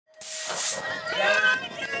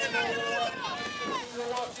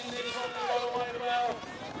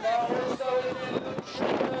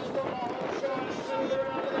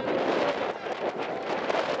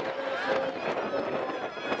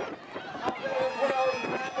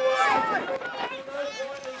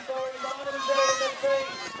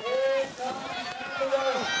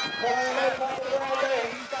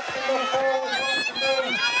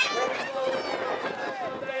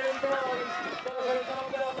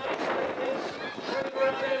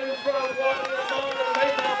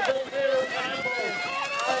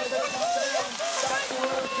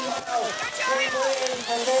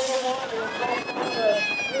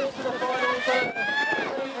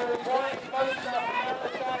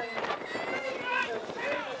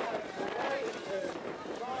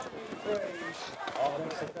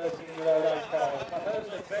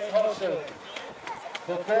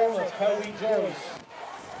For Bournemouth, Cody Joyce.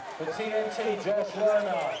 For TNT, Josh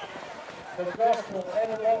Werner. For Gosport,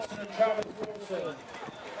 Emma Watson and Travis Wilson.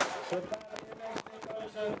 For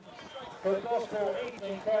Ballon, for Gosport,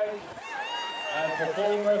 Ethan Craig. And for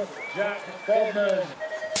Bournemouth, Jack Bodman.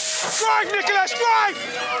 Drive, Nicholas, drive!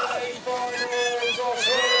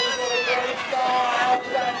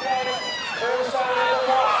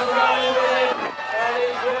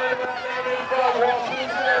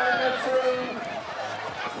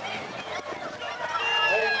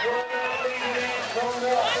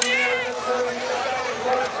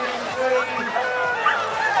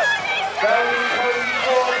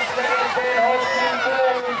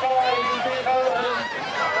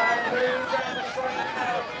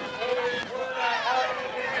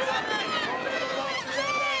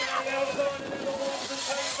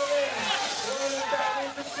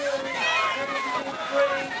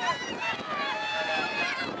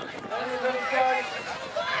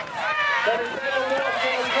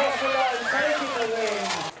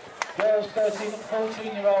 Girls 13 and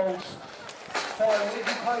 14-year-olds.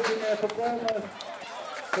 Izzy Pope in there for Bournemouth.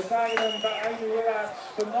 For Dagenham, for Amy Willats.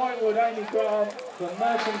 For Knightwood, Amy Grant. For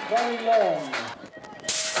Merton, Chloe Long.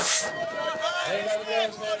 There you go, the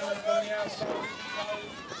girls there from the outside.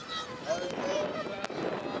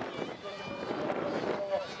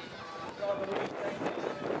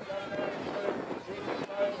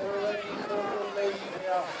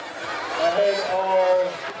 Ahead of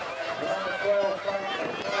number 12,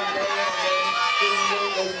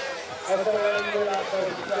 that's all I knew that for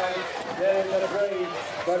today. They're in the breed,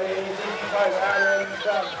 but it is Izzy Pope out in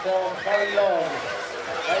front from Chloe Long.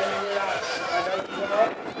 Amy Willats and Amy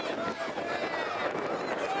Grant.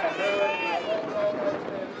 And they're ready. A long time over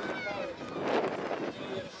there, Izzy Pope. She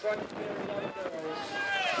is straight to the other girls.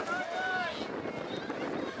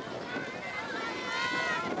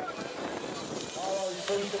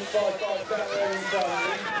 Three to five guys down there in front.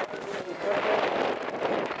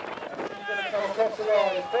 She's going to come across the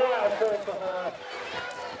line. 4 out of 4 for her.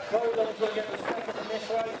 Chloe Long's going to get the second in this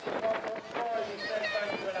race. 1.5 is their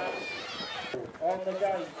favourite out. On the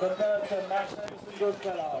gate for Merton, Max Nevison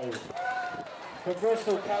Goodfellow. For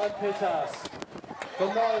Bristol, Callum Pittas. For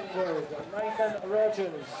Knightwood, Nathan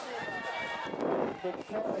Rogers. For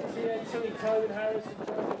TNT, Tobin Harris and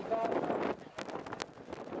Jordan Carter.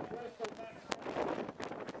 For Bristol, Max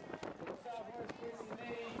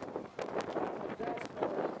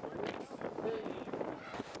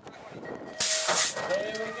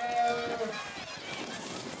there we go.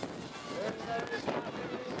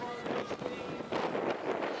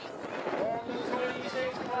 On the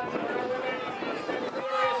 26 plane,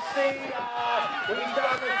 he's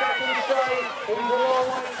down the second straight. He's a long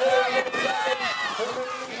way through.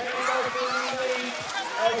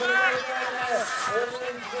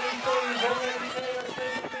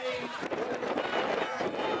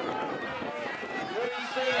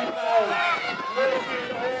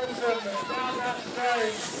 Down that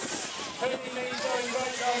straight. Penny Lee's going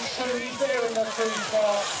right down through. He's there in the 2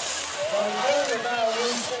 spot. So he's about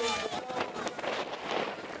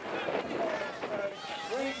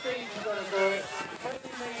Reese's going to do it.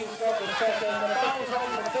 Penny Lee's got the second. And the ball's on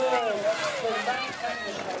the third. So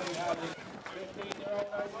maintaining Cody Harris. 15-year-old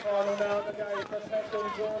race final now on the gate. For second,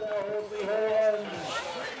 Jordan Horsley Horns.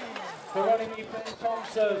 For running Ben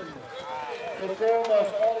Thompson. For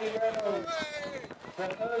Bournemouth, Ollie Reynolds. For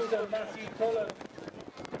Thursday, Matthew Cullen.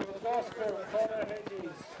 For Gosport, Connor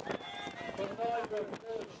Hedges. For Knightwood,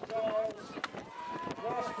 George Charles.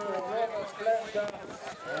 Gosport, Robert Blender.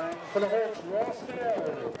 And for the Hawks, Ross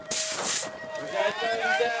Hill. We go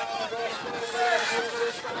going down, Gosport there, for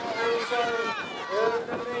the start also. All in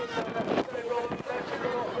the mix, and the Robert Fletcher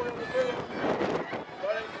got off well too.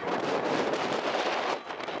 But it's Connor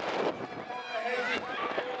Hedges.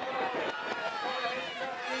 Connor Hedges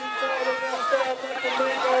up the inside of the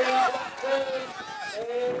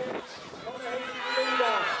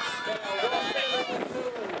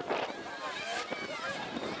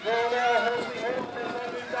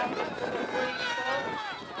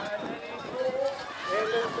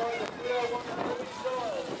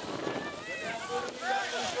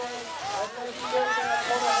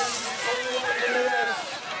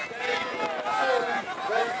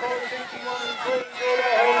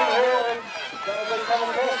come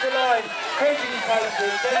across the line. Hedging Pacey,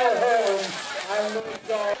 Dale Horton and Louis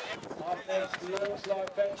Dye. Up next looks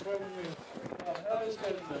like veteran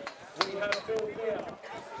Hurston. We have Phil Beer.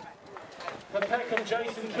 For Peckham,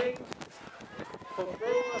 Jason King. For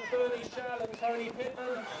Brewer, Bernie Shall and Tony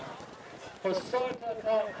Pittman. For Cycler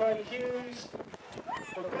Park, Craig Hughes.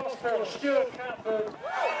 For Gosport, Stuart Catford.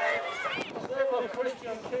 For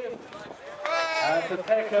Christian Kim. And for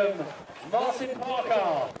Peckham, Martin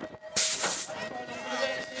Parker.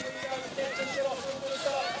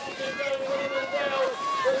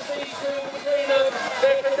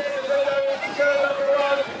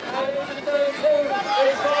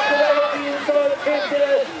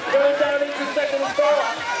 Going down into second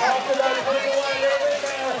spot. After that, putting away their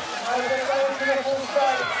winner. And they're going to the full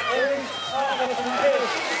straight. There is Parker from Kiss.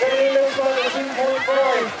 Then he looks like a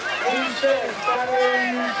 2.5. He's there.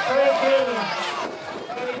 Standing Craig Hughes.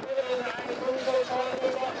 Tony Pittman and he's also trying to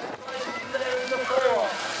move up to places there in the floor.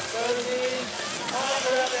 So it is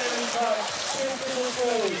Parker out there in front. Simple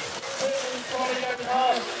through. Pittman's trying to go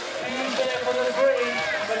past. Hughes there for the three.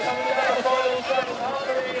 They're coming down the final straight.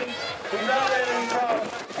 Parker is. He's out there in front.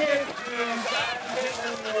 Kim Hughes and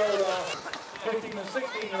Pittman in the order. 15 and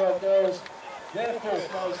 16-year-old girls. Their fourth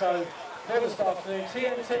moto for this afternoon.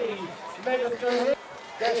 TNT, Megan Doohan.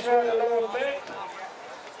 Gets right along Beck.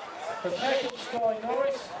 For Peckham, Sky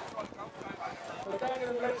Norris. For Dagan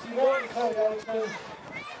and Lexi White and Chloe Alton.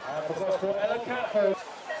 And for Gosport, Ella Catford.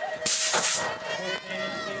 15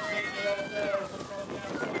 and 16-year-old girls have gone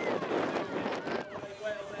down to the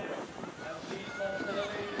well there. And she's gone to the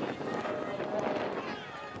lead.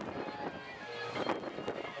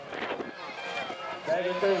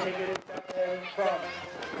 Megan Doohan getting down there in front.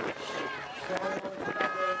 Sky Norris is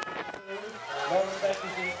down there in 2. Lauren Beck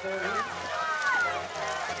is in 3.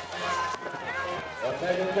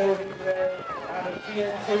 Megan Doohan there out of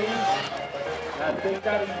TNT. And Big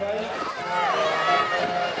Daddy Bates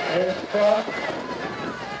in front.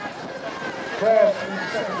 Cross in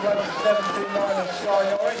second place, 17.9 of Sky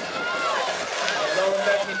Norris. Lauren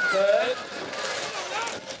Beck in third.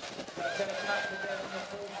 That's going to catch the in the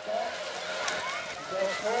full spot.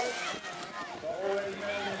 Gosport. But already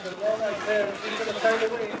moving the long way there. He's going to take the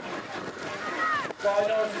win. Sky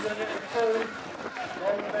Norris is going to get the 2.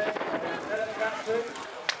 Lauren Beck, Ellen Catford.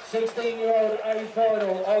 16-year-old A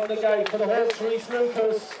final on the gate for the Hawks, Reese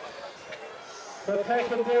Lucas. For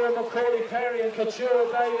Peckham, Deer, Macaulay Perry and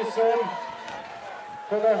Katura Davison.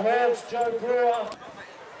 For the Hawks, Joe Brewer.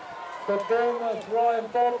 For Bournemouth, Ryan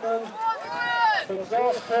Bodman. For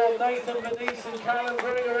Gosport, Nathan Benise and Callum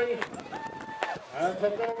Gregory. And for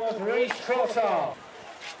Bournemouth, Reece Trotter.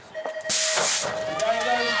 The game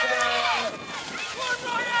goes down.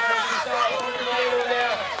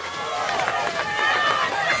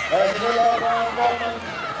 There's a little Ryan Bodman,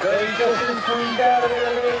 but he's just been squeezed out a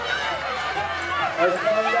little bit. It's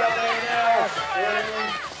coming down there now.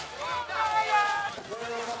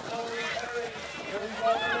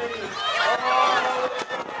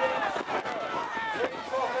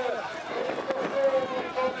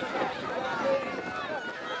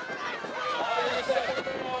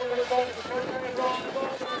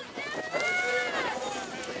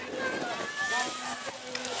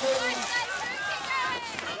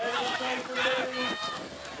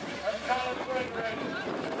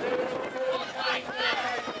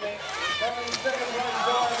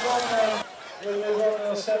 We move on to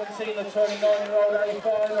the 17 and 29-year-old A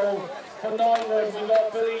final. For Ninewood, we've got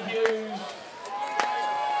Billy Hughes.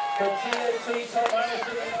 For TNT, Tom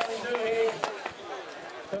Harrison and Noel Doohan.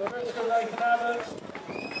 For Bristol, Nathan Abbott.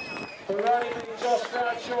 For Running, Josh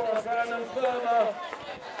Bradshaw and Brandon Firmer.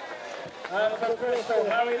 And for Bristol,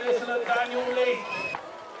 Harry Lisson and Daniel Leake.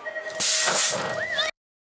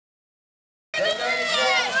 They're going to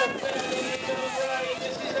try some fairly legal break.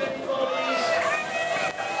 This is anybody's.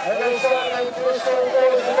 And looks like the Bristol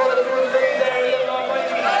boys have got a good lead there. It looks like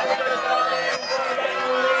maybe Harry down there in front of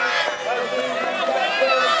Daniel Leake. As we come back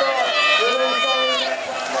first start. We're also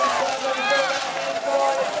in that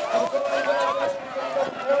I'm going down there from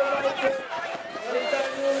the playmaker. With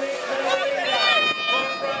Daniel Leake there leader. From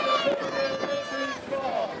Brandon Pittman in the victory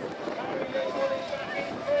spot. Harry Lisson is back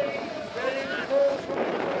in 3. Ready to call from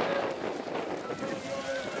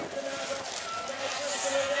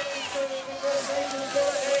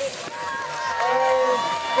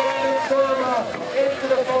into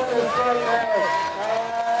the final straight now.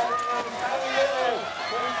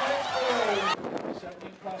 And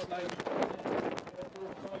 17 plus late.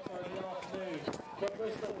 Fourth night in the afternoon. For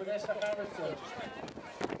Bristol, Vanessa Harrison.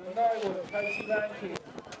 For Ninewood, Casey Rankin.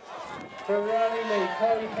 For Riley,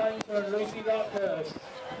 Chloe Painter and Lucy Luckhurst.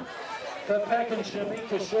 For Peckham,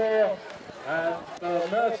 Shamika Shaw. And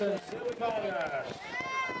Merton, Silver Vargas.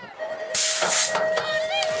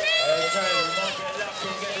 Okay, we might get lucky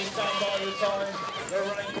and get this done by the time the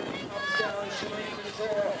rain comes down and she needs to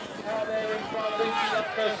draw out there in front. Lucy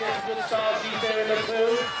Lucas gets a good start, she's there in the 2.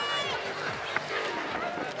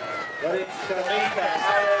 But it's Mika out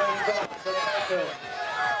there in front for Merton.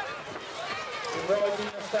 We're riding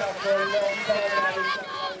the south for a long time now.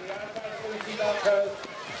 That's Lucy Lucas.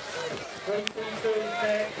 3-2 is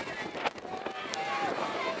next.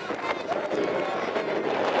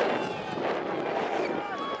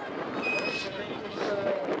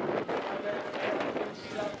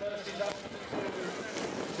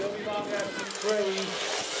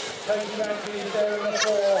 Taking back to his there in the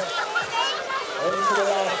 4. Into the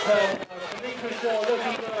last turn. Shanika Shaw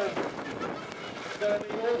looking good. It's going to be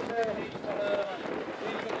all 4 hits for her.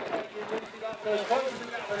 She's going to take it. Lucy Lucas punches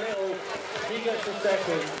it up a little. She gets the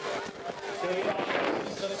second. Silly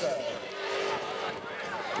Lucas to the 3rd.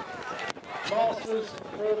 Masters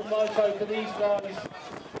for the moto for these guys.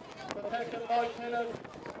 For Peckham, Mike Pinnock.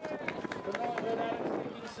 For Margaret Alex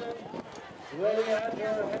Dickinson. Willie Andrew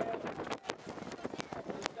ahead.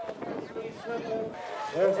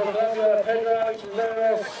 Well, for Colombia, Pedro Alex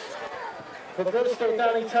Riveros. For Bristol,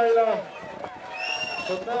 Danny Taylor.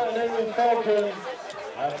 For Merton, Edwin Falcon.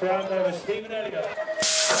 And for Andover, Stephen Elliott.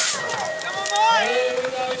 Here we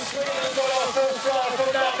go, Sweden got our first drive from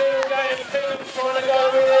that middle game. Finland trying to go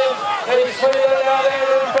in. It's Sweden out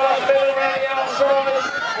there in front, Finland around the outside.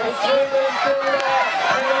 And Sweden still there.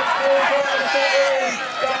 Finland still trying to sit in.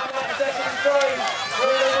 Down that second straight.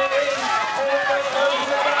 Sweden in. Finland goes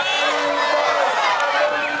to the back.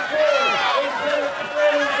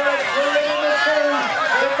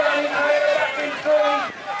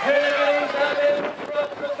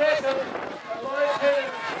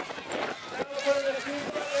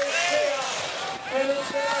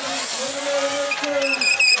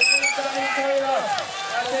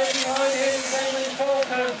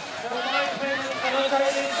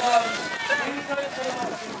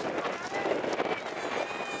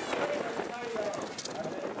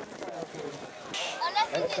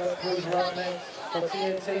 Please run next for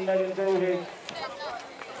TNT, Megan Doohy.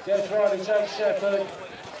 Jess Riley, Jake Shepherd.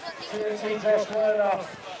 TNT, Josh Werner.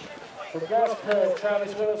 For Gosport,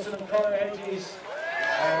 Travis Wilson and Connor Hedges.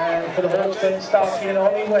 And for the Hawks, Ben Starkey and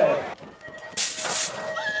Ollie Webb.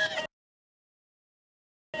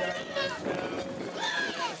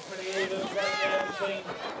 Pretty even right there between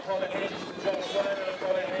Connor Hedges and Josh Werner and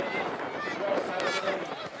Connor Hedges.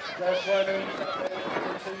 Josh Werner is up there into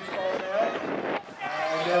the 2 spot now.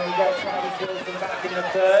 And then we've got Travis Wilson back in the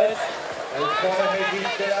 3rd. There's Connor Hedges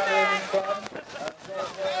still out there in front. And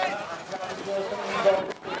Josh Werner and Travis Wilson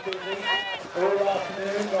involved with busy all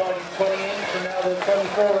afternoon, riding 20 inch and now the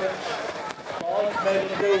 24 inch.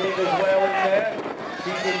 Megan Doohy as well in there.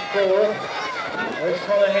 She's in 4th. There's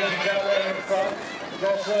Connor Hedges out there in front.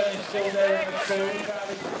 Josh Werner is still there in the 2.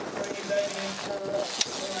 Travis bringing Megan in 4.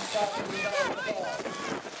 And Starkey is out in 5.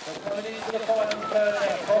 Coming into the final turn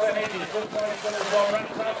now, Connor Hedges, good point, got his one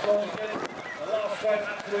wrapped up, so he's getting the last straight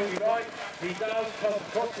absolutely right. He does,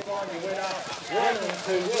 across the line, the winner, 1 and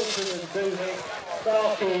 2, Wilson and Doohy,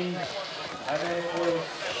 Starkey, and then it was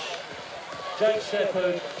Jake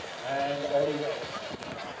Shepherd and Ollie Webb.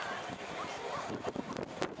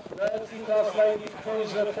 30+ ladies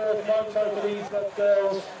cruiser, 4th moto for these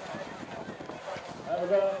girls. And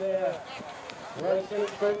we've got there, racing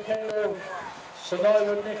through Kendall. Tonight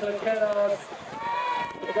with Nicola Kennard,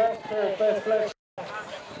 Gosport, Beth Fletcher,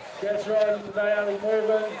 gets riding today, Ali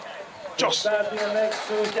Morgan, Joss. BMX,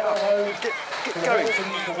 Sue Gallo, Get going.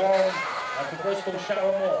 For Warren, and for Bristol,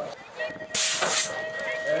 Sharon Moore.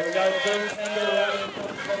 There we go, Drew Kendall having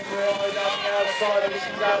a ride on the outside, and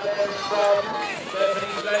she's out there in front.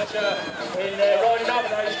 Stephanie Fletcher in there, riding up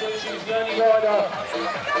race street, she's the only rider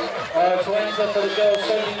to enter for the girls,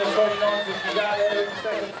 serving the 29s, and she's out there in the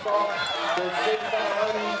 2nd spot. So six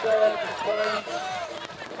only 3rd place.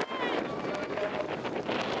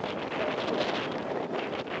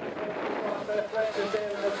 Fletcher there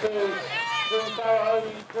in the 2. Jim Farrell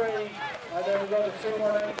only 3. And then we've got the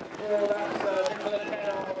 2-1-8 4. That's Nicola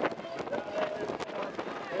Kennard.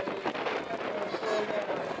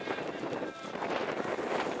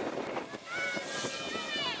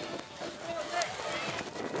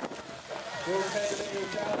 Will Kennedy is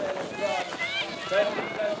down there in front. Stephanie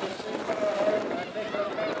Fletcher, Sue Farrell, and Nicola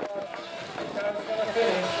Kennard. Karen's going to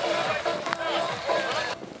finish.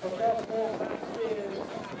 For Gosport, Matt Spears.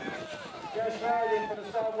 Jess Riley for the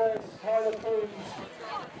Southwest, Tyler Cruz.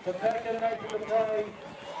 For Peckham, Nathan McRae.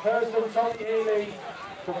 Thurston, Tommy Healy.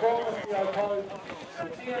 For Bournemouth, Theo Pope. For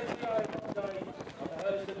TNT, Monday. And the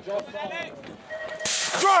Thurston, Drive,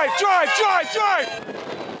 drive, drive, drive!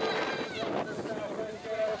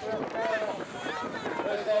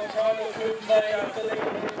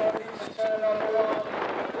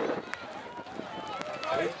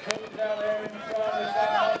 It's King down there in front, it's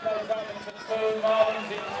down, goes up into 2,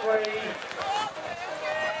 Marlins in 3.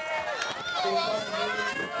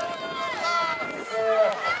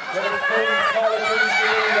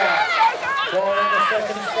 Going in the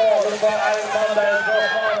second spot, looks like Alex Monday and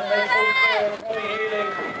Josh Martin, they pull through, and Tommy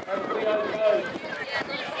Healing and Theo Coe.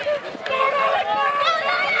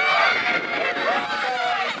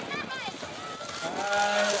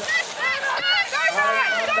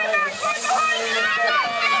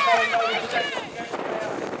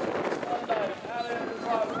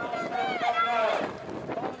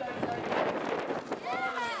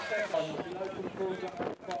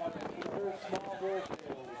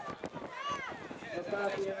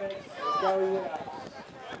 Gary Williams,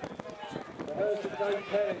 the Hurst of Dave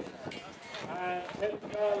Kelly, and Tim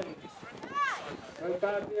Carley. Go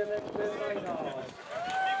back the event to Maynard.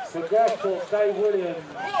 For Gosport, Dave Williams.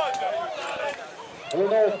 For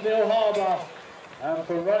North, Neil Harbour. And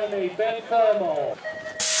for Rainey, Ben Thurmore.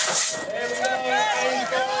 Here we go,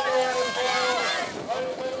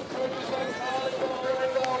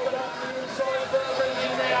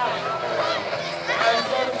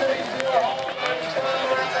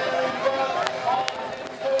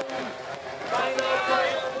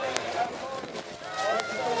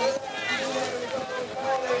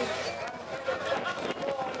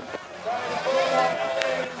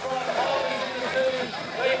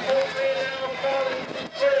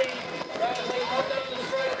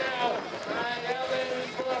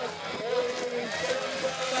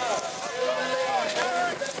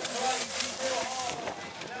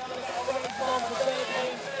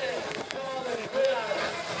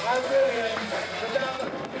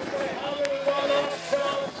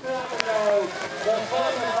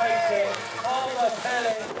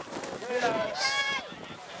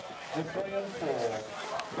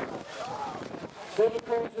 Silver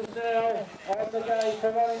Cruisers now on the gate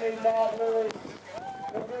for running Mark Lewis,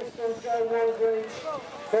 for Bristol Joe Waldridge,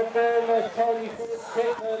 for Bournemouth Tony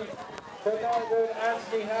Phillips-Pittman, for Nightwood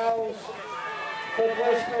Anthony Howells, for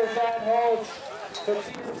Bristol Dan Hodge, for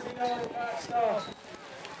Tennessee Baxter,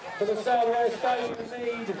 for the South West David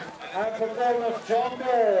Mead, and for Bournemouth John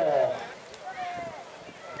Moore.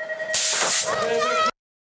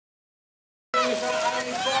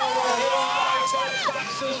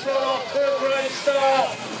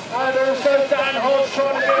 And also Dan Hodge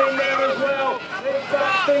trying to get in there as well. It's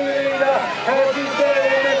Baxter leader. Hodge is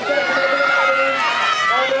there in the second of the audience.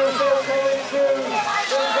 And also coming through.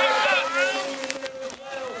 There's a Dan in there as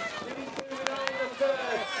well. He's moving on the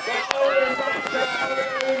third. But Owen Baxter out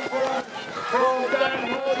there in front from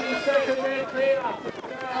Dan Hodge in second there clear.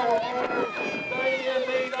 Now Damien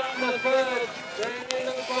lead on the third. Then in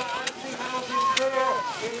the front, Anthony House in four.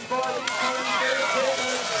 In five, he's coming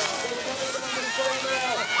through.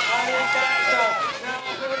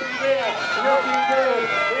 Looking good.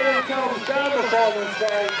 Here he comes down the final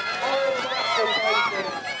stage. Oh, that's the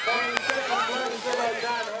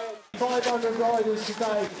Dan Hodge. 500 riders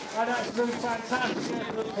today, and that's been fantastic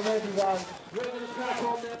effort from everyone. We're going to crack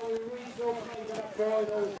on now with regional playback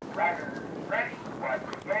riders. Ready, 1,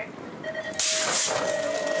 game.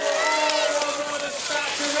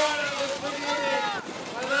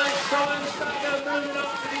 And then Simon Stacker moving up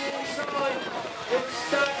to the inside. It's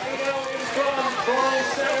stacking out in front for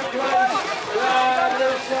second place.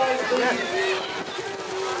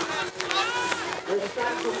 The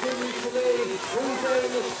stack continues to lead. Who's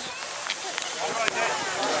doing this?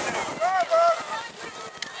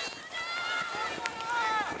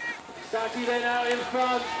 Stacky then out in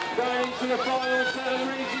front, going into the final turn,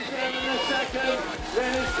 reaches them in the second.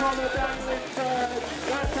 Then it's Connor Daniel in third.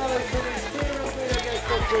 That's how they finish. Here and against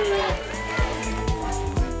the